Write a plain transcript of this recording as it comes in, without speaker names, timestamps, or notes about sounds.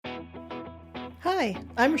Hi,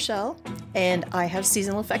 I'm Rochelle, and I have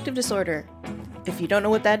seasonal affective disorder. If you don't know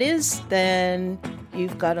what that is, then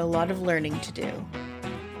you've got a lot of learning to do.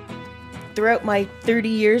 Throughout my 30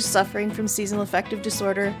 years suffering from seasonal affective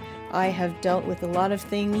disorder, I have dealt with a lot of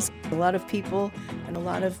things, a lot of people, and a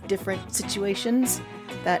lot of different situations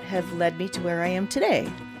that have led me to where I am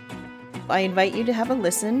today. I invite you to have a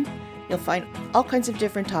listen. You'll find all kinds of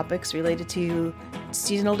different topics related to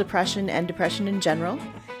seasonal depression and depression in general.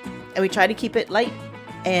 And we try to keep it light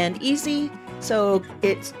and easy, so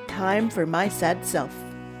it's time for My Sad Self.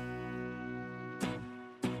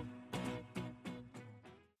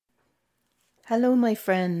 Hello, my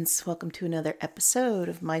friends. Welcome to another episode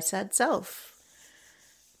of My Sad Self.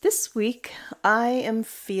 This week, I am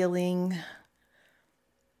feeling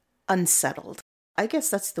unsettled. I guess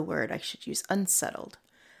that's the word I should use, unsettled.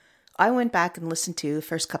 I went back and listened to the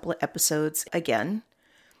first couple of episodes again,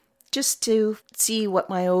 just to see what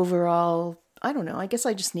my overall, I guess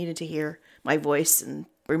I just needed to hear my voice and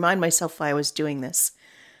remind myself why I was doing this.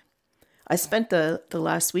 I spent the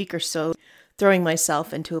last week or so throwing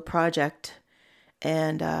myself into a project,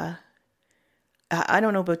 and I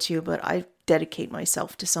don't know about you, but I dedicate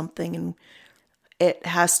myself to something, and it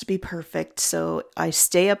has to be perfect. So I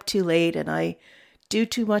stay up too late, and I do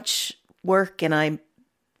too much work, and I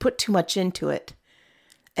put too much into it.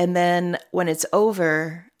 And then when it's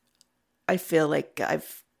over, I feel like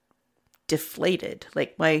I've deflated.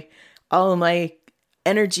 Like all of my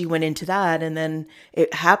energy went into that, and then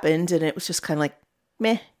it happened, and it was just kind of like,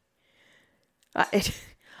 meh.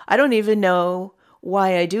 I don't even know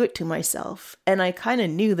why I do it to myself. And I kind of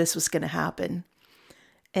knew this was going to happen.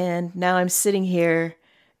 And now I'm sitting here,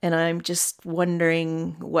 and I'm just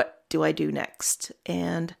wondering, what do I do next?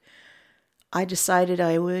 And I decided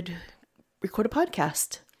I would record a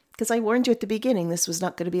podcast, because I warned you at the beginning this was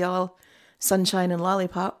not going to be all sunshine and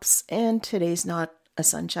lollipops, and today's not a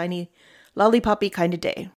sunshiny, lollipoppy kind of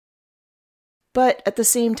day. But at the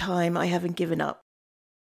same time, I haven't given up.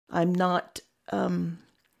 I'm not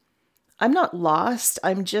lost.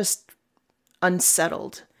 I'm just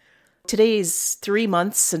unsettled. Today's 3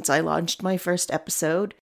 months since I launched my first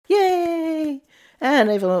episode. Yay! And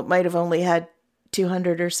I might have only had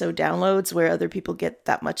 200 or so downloads, where other people get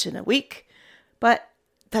that much in a week. But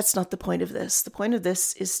that's not the point of this. The point of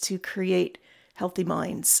this is to create healthy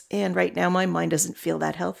minds. And right now, my mind doesn't feel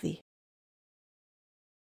that healthy.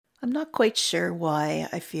 I'm not quite sure why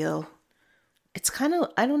I feel. It's kind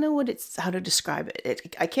of, I don't know how to describe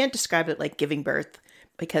it. I can't describe it like giving birth,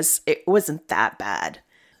 because it wasn't that bad.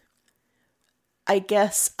 I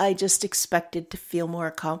guess I just expected to feel more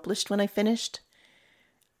accomplished when I finished.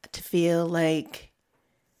 To feel like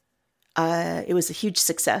it was a huge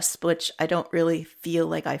success, which I don't really feel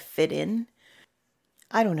like I fit in.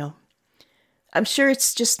 I don't know. I'm sure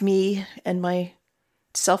it's just me and my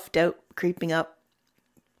self-doubt creeping up.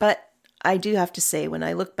 But I do have to say, when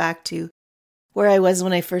I look back to where I was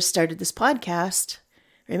when I first started this podcast,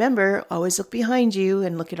 remember, always look behind you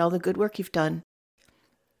and look at all the good work you've done.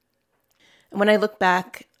 And when I look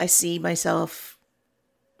back, I see myself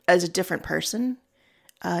as a different person.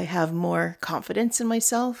 I have more confidence in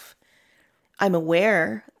myself. I'm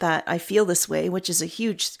aware that I feel this way, which is a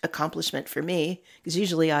huge accomplishment for me, because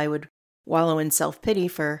usually I would wallow in self-pity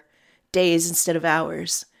for days instead of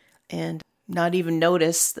hours, and not even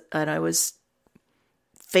notice that I was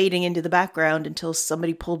fading into the background until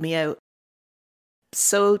somebody pulled me out.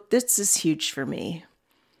 So this is huge for me.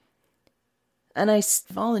 And I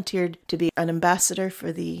volunteered to be an ambassador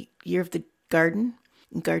for the Year of the Garden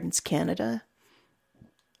in Gardens Canada,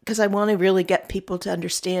 because I want to really get people to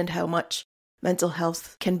understand how much mental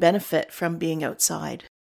health can benefit from being outside.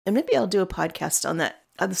 And maybe I'll do a podcast on that,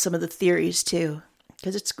 on some of the theories too,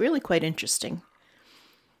 because it's really quite interesting.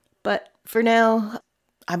 But for now,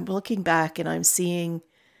 I'm looking back and I'm seeing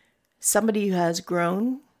somebody who has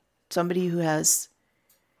grown, somebody who has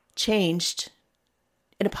changed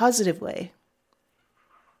in a positive way,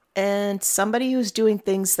 and somebody who's doing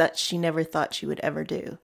things that she never thought she would ever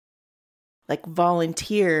do. Like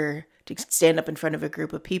volunteer to stand up in front of a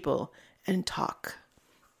group of people and talk.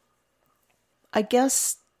 I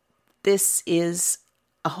guess this is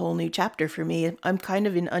a whole new chapter for me. I'm kind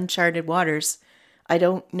of in uncharted waters. I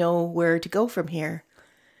don't know where to go from here.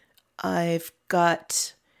 I've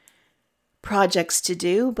got projects to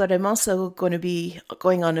do, but I'm also going to be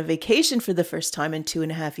going on a vacation for the first time in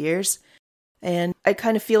 2.5 years. And I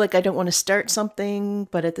kind of feel like I don't want to start something,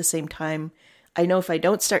 but at the same time, I know if I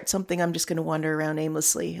don't start something, I'm just going to wander around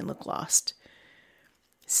aimlessly and look lost.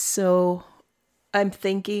 So I'm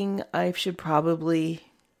thinking I should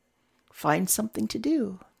probably find something to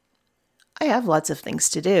do. I have lots of things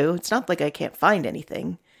to do. It's not like I can't find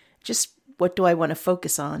anything. Just what do I want to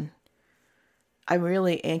focus on? I'm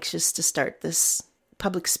really anxious to start this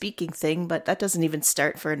public speaking thing, but that doesn't even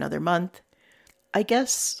start for another month. I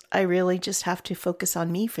guess I really just have to focus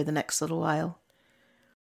on me for the next little while.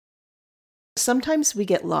 Sometimes we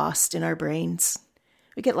get lost in our brains.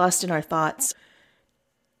 We get lost in our thoughts.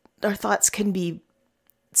 Our thoughts can be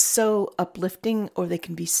so uplifting or they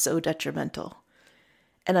can be so detrimental.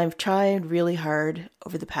 And I've tried really hard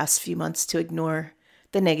over the past few months to ignore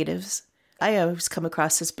the negatives. I always come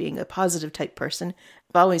across as being a positive type person.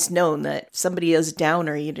 I've always known that if somebody is a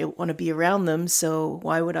downer, you don't want to be around them, so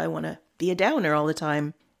why would I want to be a downer all the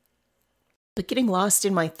time? But getting lost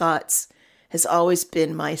in my thoughts has always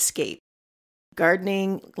been my escape.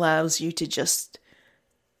 Gardening allows you to just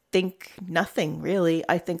think nothing, really.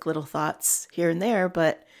 I think little thoughts here and there,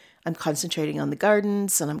 but I'm concentrating on the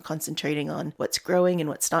gardens and I'm concentrating on what's growing and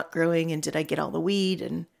what's not growing and did I get all the weed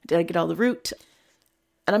and did I get all the root?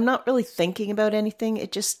 And I'm not really thinking about anything.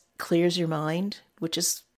 It just clears your mind, which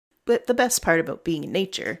is the best part about being in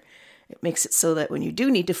nature. It makes it so that when you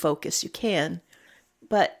do need to focus, you can.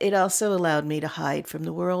 But it also allowed me to hide from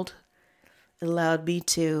the world. It allowed me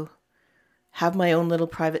to have my own little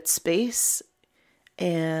private space.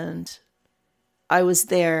 And I was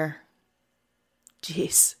there,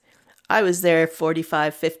 I was there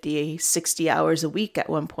 45, 50, 60 hours a week at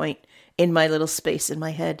one point in my little space in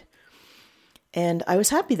my head. And I was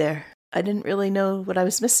happy there. I didn't really know what I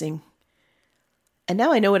was missing. And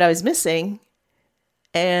now I know what I was missing.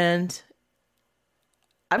 And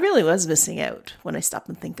I really was missing out when I stop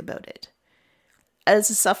and think about it. As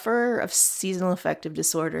a sufferer of seasonal affective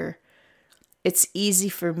disorder, it's easy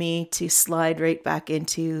for me to slide right back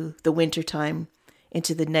into the wintertime,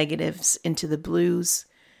 into the negatives, into the blues,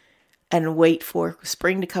 and wait for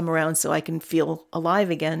spring to come around so I can feel alive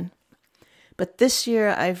again. But this year,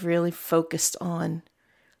 I've really focused on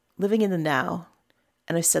living in the now.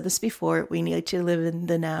 And I've said this before, we need to live in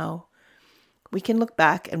the now. We can look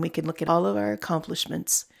back and we can look at all of our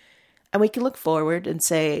accomplishments. And we can look forward and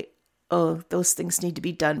say, oh, those things need to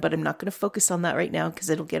be done, but I'm not going to focus on that right now because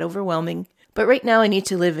it'll get overwhelming. But right now I need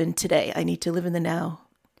to live in today. I need to live in the now.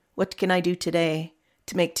 What can I do today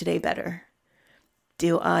to make today better?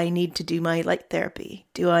 Do I need to do my light therapy?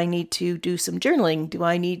 Do I need to do some journaling? Do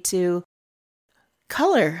I need to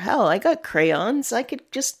color? Hell, I got crayons. I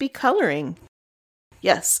could just be coloring.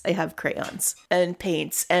 Yes, I have crayons and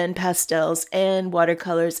paints and pastels and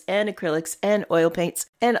watercolors and acrylics and oil paints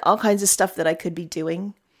and all kinds of stuff that I could be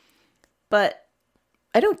doing. But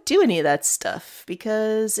I don't do any of that stuff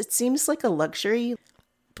because it seems like a luxury,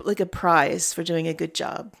 like a prize for doing a good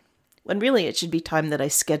job, when really it should be time that I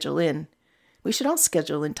schedule in. We should all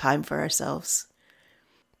schedule in time for ourselves.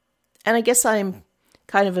 And I guess I'm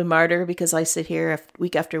kind of a martyr because I sit here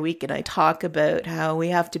week after week and I talk about how we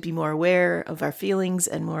have to be more aware of our feelings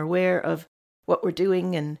and more aware of what we're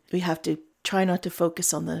doing, and we have to try not to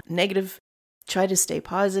focus on the negative, try to stay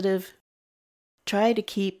positive, try to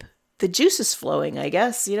keep the juices flowing, I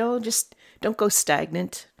guess, just don't go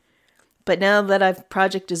stagnant. But now that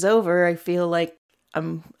project is over, I feel like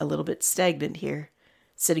I'm a little bit stagnant here,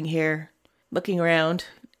 sitting here, looking around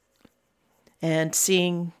and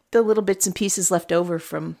seeing the little bits and pieces left over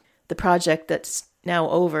from the project that's now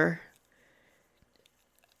over.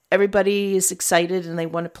 Everybody is excited and they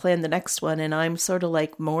want to plan the next one, and I'm sort of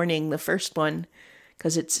like mourning the first one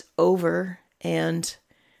because it's over and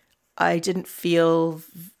I didn't feel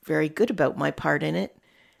very good about my part in it.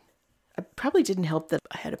 I probably didn't help that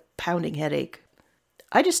I had a pounding headache.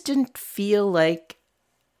 I just didn't feel like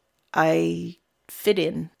I fit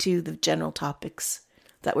in to the general topics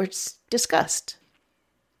that were discussed.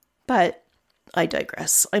 But I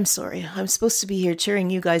digress. I'm sorry. I'm supposed to be here cheering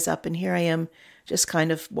you guys up, and here I am just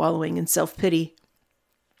kind of wallowing in self-pity,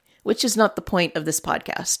 which is not the point of this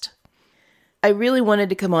podcast. I really wanted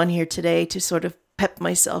to come on here today to sort of pep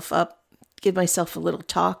myself up, give myself a little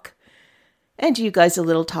talk, and you guys a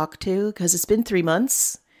little talk too, because it's been 3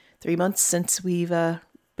 months. 3 months since we've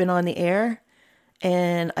been on the air,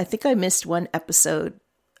 and I think I missed one episode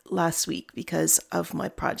last week because of my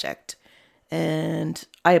project. And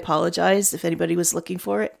I apologize if anybody was looking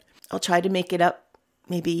for it. I'll try to make it up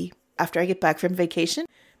maybe after I get back from vacation.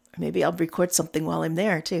 Or maybe I'll record something while I'm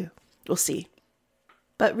there too. We'll see.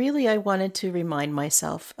 But really, I wanted to remind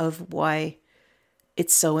myself of why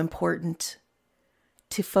it's so important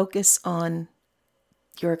to focus on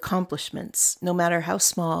your accomplishments, no matter how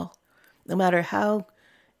small, no matter how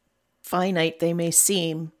finite they may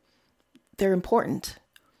seem. They're important.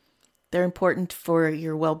 They're important for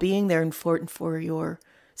your well-being. They're important for your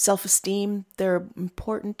self-esteem. They're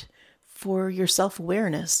important for your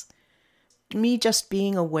self-awareness. Me just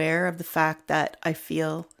being aware of the fact that I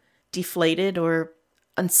feel deflated or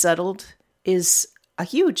unsettled is a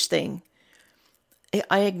huge thing.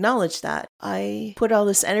 I acknowledge that. I put all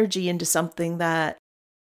this energy into something that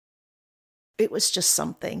it was just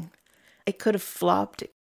something. It could have flopped.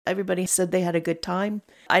 Everybody said they had a good time.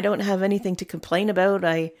 I don't have anything to complain about.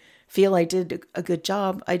 I feel I did a good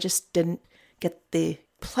job. I just didn't get the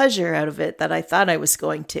pleasure out of it that I thought I was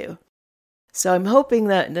going to. So I'm hoping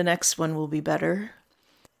that the next one will be better.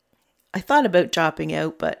 I thought about dropping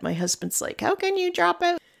out, but my husband's like, how can you drop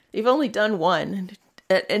out? You've only done one.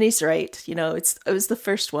 And he's right. You know, it was the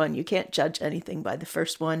first one. You can't judge anything by the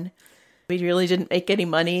first one. We really didn't make any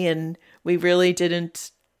money, and we really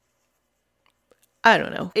didn't, I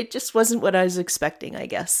don't know. It just wasn't what I was expecting, I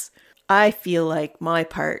guess. I feel like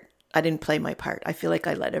I didn't play my part. I feel like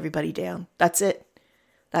I let everybody down. That's it.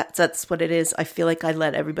 That's what it is. I feel like I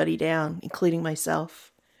let everybody down, including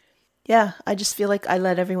myself. Yeah, I just feel like I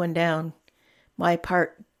let everyone down. My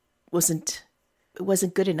part wasn't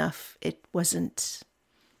good enough. It wasn't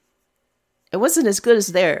as good as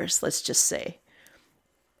theirs, let's just say.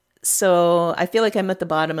 So I feel like I'm at the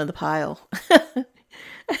bottom of the pile.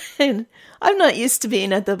 And I'm not used to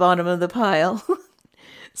being at the bottom of the pile.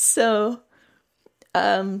 So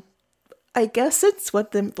I guess it's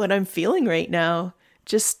what I'm feeling right now.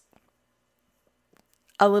 Just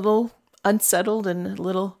a little unsettled and a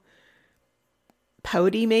little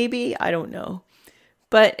pouty, maybe. I don't know.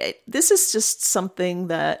 But this is just something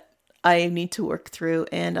that I need to work through,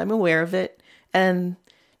 and I'm aware of it. And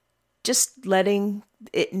just letting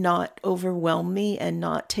it not overwhelm me and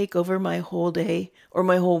not take over my whole day or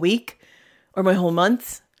my whole week or my whole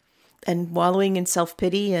month, and wallowing in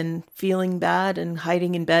self-pity and feeling bad and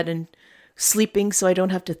hiding in bed and sleeping so I don't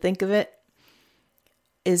have to think of it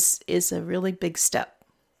is a really big step.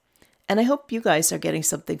 And I hope you guys are getting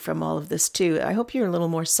something from all of this too. I hope you're a little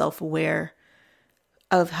more self-aware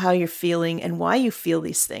of how you're feeling and why you feel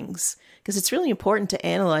these things, because it's really important to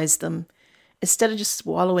analyze them instead of just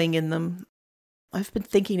wallowing in them. I've been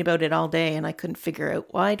thinking about it all day and I couldn't figure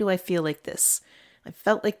out, why do I feel like this? I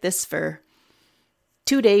felt like this for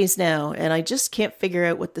 2 days now and I just can't figure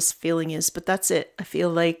out what this feeling is, but that's it. I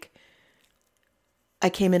feel like I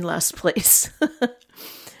came in last place.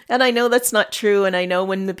 And I know that's not true. And I know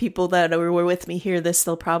when the people that were with me hear this,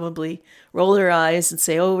 they'll probably roll their eyes and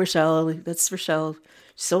say, oh, Rochelle, that's Rochelle.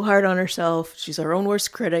 She's so hard on herself. She's our own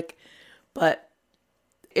worst critic. But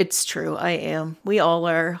it's true. I am. We all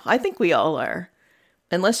are. I think we all are.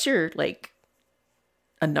 Unless you're like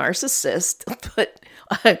a narcissist. But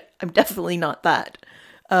I'm definitely not that.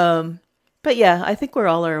 But yeah, I think we're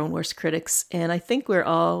all our own worst critics. And I think we're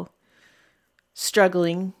all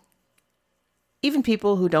struggling. Even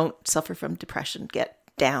people who don't suffer from depression get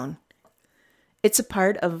down. It's a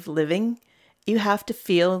part of living. You have to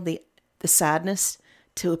feel the sadness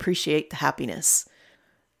to appreciate the happiness.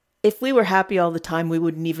 If we were happy all the time, we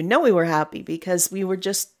wouldn't even know we were happy because we were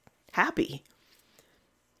just happy.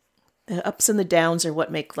 The ups and the downs are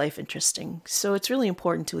what make life interesting. So it's really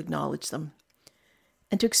important to acknowledge them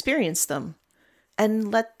and to experience them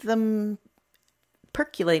and let them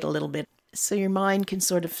percolate a little bit so your mind can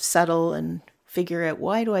sort of settle and figure out,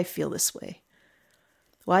 why do I feel this way?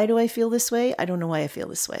 Why do I feel this way? I don't know why I feel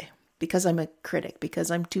this way. Because I'm a critic, because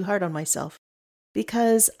I'm too hard on myself,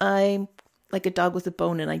 because I'm like a dog with a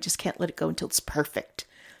bone and I just can't let it go until it's perfect.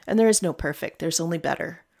 And there is no perfect. There's only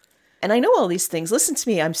better. And I know all these things. Listen to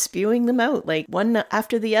me. I'm spewing them out like one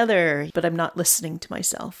after the other, but I'm not listening to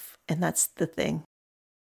myself. And that's the thing.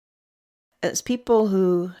 As people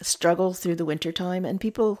who struggle through the wintertime, and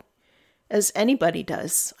people, as anybody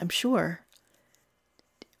does, I'm sure,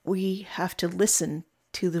 we have to listen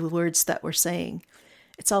to the words that we're saying.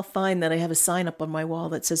 It's all fine that I have a sign up on my wall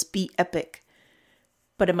that says, be epic.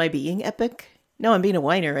 But am I being epic? No, I'm being a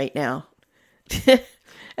whiner right now.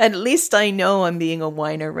 At least I know I'm being a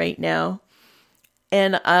whiner right now.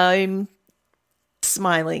 And I'm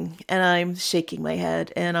smiling and I'm shaking my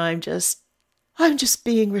head and I'm just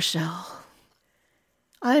being Rochelle.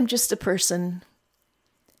 I'm just a person.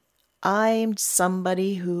 I'm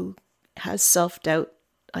somebody who has self-doubt.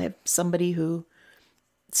 I am somebody who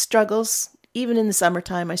struggles. Even in the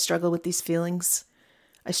summertime, I struggle with these feelings.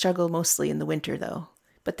 I struggle mostly in the winter, though.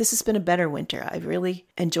 But this has been a better winter. I've really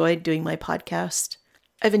enjoyed doing my podcast.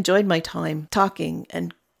 I've enjoyed my time talking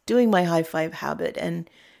and doing my high five habit and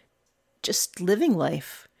just living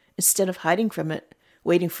life instead of hiding from it,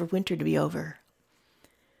 waiting for winter to be over.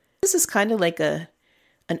 This is kind of like an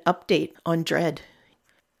update on dread.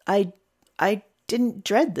 I didn't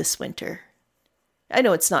dread this winter. I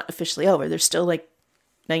know it's not officially over. There's still like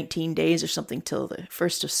 19 days or something till the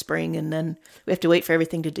 1st of spring, and then we have to wait for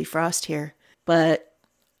everything to defrost here. But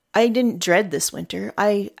I didn't dread this winter.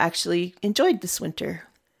 I actually enjoyed this winter.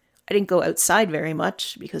 I didn't go outside very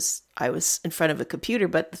much because I was in front of a computer,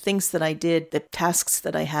 but the things that I did, the tasks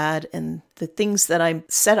that I had, and the things that I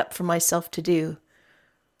set up for myself to do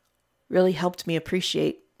really helped me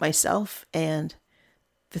appreciate myself and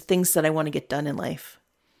the things that I want to get done in life.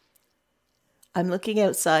 I'm looking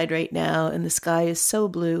outside right now and the sky is so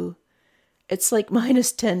blue. It's like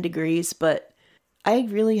minus 10 degrees, but I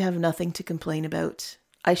really have nothing to complain about.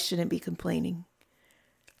 I shouldn't be complaining.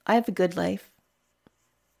 I have a good life.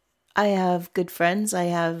 I have good friends. I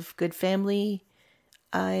have good family.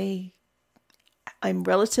 I'm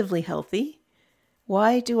relatively healthy.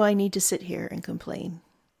 Why do I need to sit here and complain?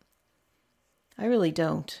 I really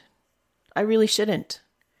don't. I really shouldn't.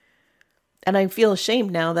 And I feel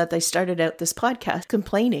ashamed now that I started out this podcast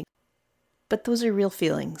complaining. But those are real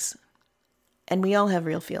feelings. And we all have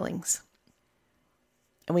real feelings.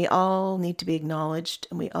 And we all need to be acknowledged,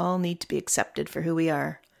 and we all need to be accepted for who we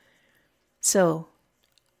are. So,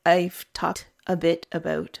 I've talked a bit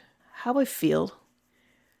about how I feel.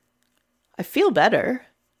 I feel better.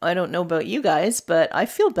 I don't know about you guys, but I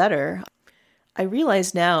feel better. I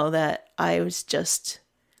realize now that I was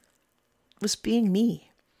being me.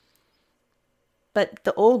 But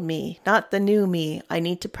the old me, not the new me. I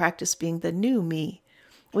need to practice being the new me.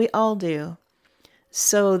 We all do.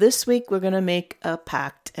 So this week we're going to make a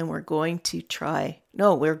pact and we're going to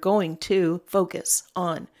focus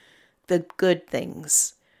on the good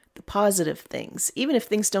things, the positive things. Even if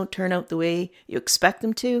things don't turn out the way you expect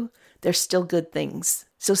them to, they're still good things.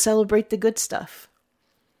 So celebrate the good stuff.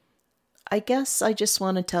 I guess I just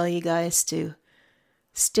want to tell you guys to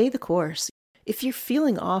stay the course. If you're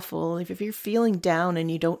feeling awful, if you're feeling down and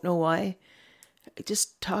you don't know why,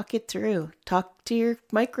 just talk it through. Talk to your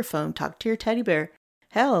microphone. Talk to your teddy bear.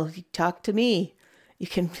 Hell, you talk to me. You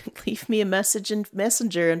can leave me a message in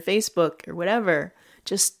Messenger and Facebook or whatever.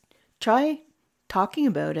 Just try talking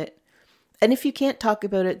about it. And if you can't talk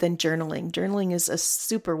about it, then journaling. Journaling is a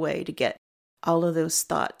super way to get all of those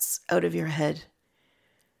thoughts out of your head.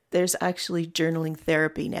 There's actually journaling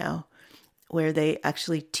therapy now, where they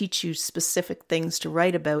actually teach you specific things to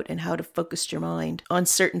write about and how to focus your mind on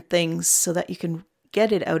certain things so that you can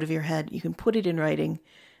get it out of your head. You can put it in writing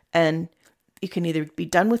and you can either be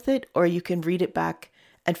done with it or you can read it back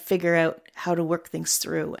and figure out how to work things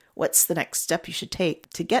through. What's the next step you should take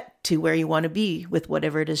to get to where you want to be with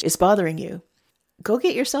whatever it is bothering you? Go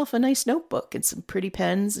get yourself a nice notebook and some pretty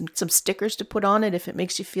pens and some stickers to put on it if it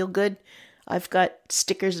makes you feel good. I've got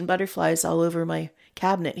stickers and butterflies all over my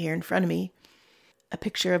cabinet here in front of me. A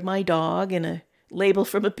picture of my dog and a label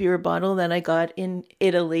from a beer bottle that I got in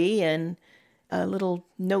Italy and a little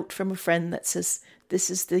note from a friend that says, "This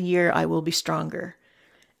is the year I will be stronger."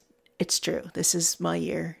 It's true. This is my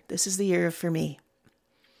year. This is the year for me.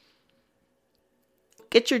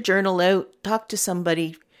 Get your journal out. Talk to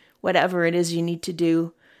somebody. Whatever it is you need to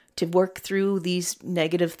do to work through these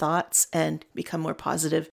negative thoughts and become more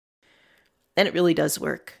positive. And it really does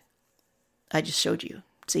work. I just showed you.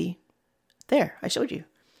 See? There, I showed you.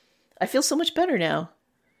 I feel so much better now.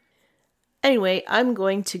 Anyway, I'm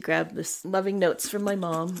going to grab this loving notes from my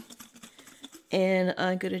mom. And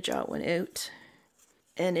I'm going to jot one out.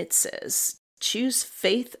 And it says, choose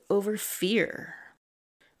faith over fear.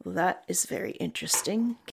 Well, that is very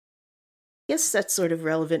interesting. I guess that's sort of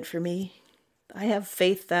relevant for me. I have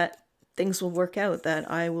faith that things will work out,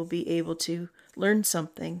 that I will be able to learn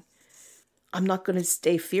something. I'm not going to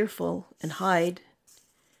stay fearful and hide.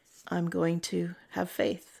 I'm going to have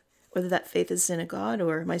faith. Whether that faith is in a God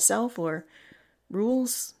or myself or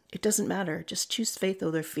rules, it doesn't matter. Just choose faith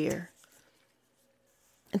over fear.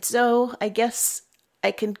 And so I guess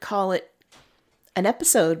I can call it an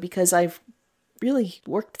episode because I've really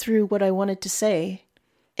worked through what I wanted to say.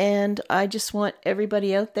 And I just want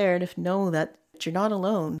everybody out there to know that you're not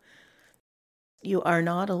alone. You are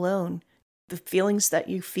not alone. The feelings that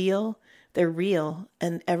you feel, they're real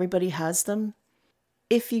and everybody has them.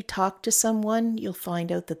 If you talk to someone, you'll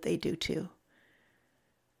find out that they do too.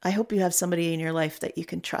 I hope you have somebody in your life that you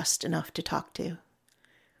can trust enough to talk to.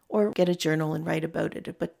 Or get a journal and write about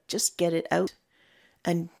it, but just get it out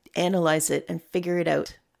and analyze it and figure it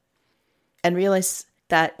out. And realize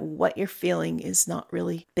that what you're feeling is not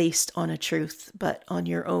really based on a truth, but on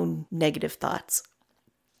your own negative thoughts.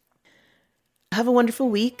 Have a wonderful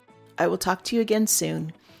week. I will talk to you again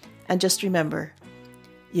soon. And just remember,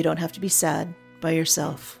 you don't have to be sad by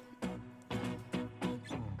yourself.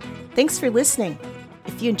 Thanks for listening.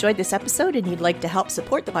 If you enjoyed this episode and you'd like to help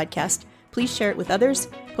support the podcast, please share it with others,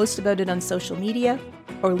 post about it on social media,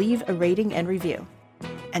 or leave a rating and review.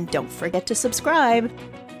 And don't forget to subscribe.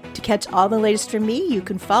 To catch all the latest from me, you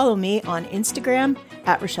can follow me on Instagram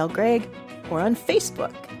at Rochelle Gregg or on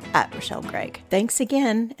Facebook at Rochelle Gregg. Thanks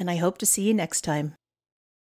again, and I hope to see you next time.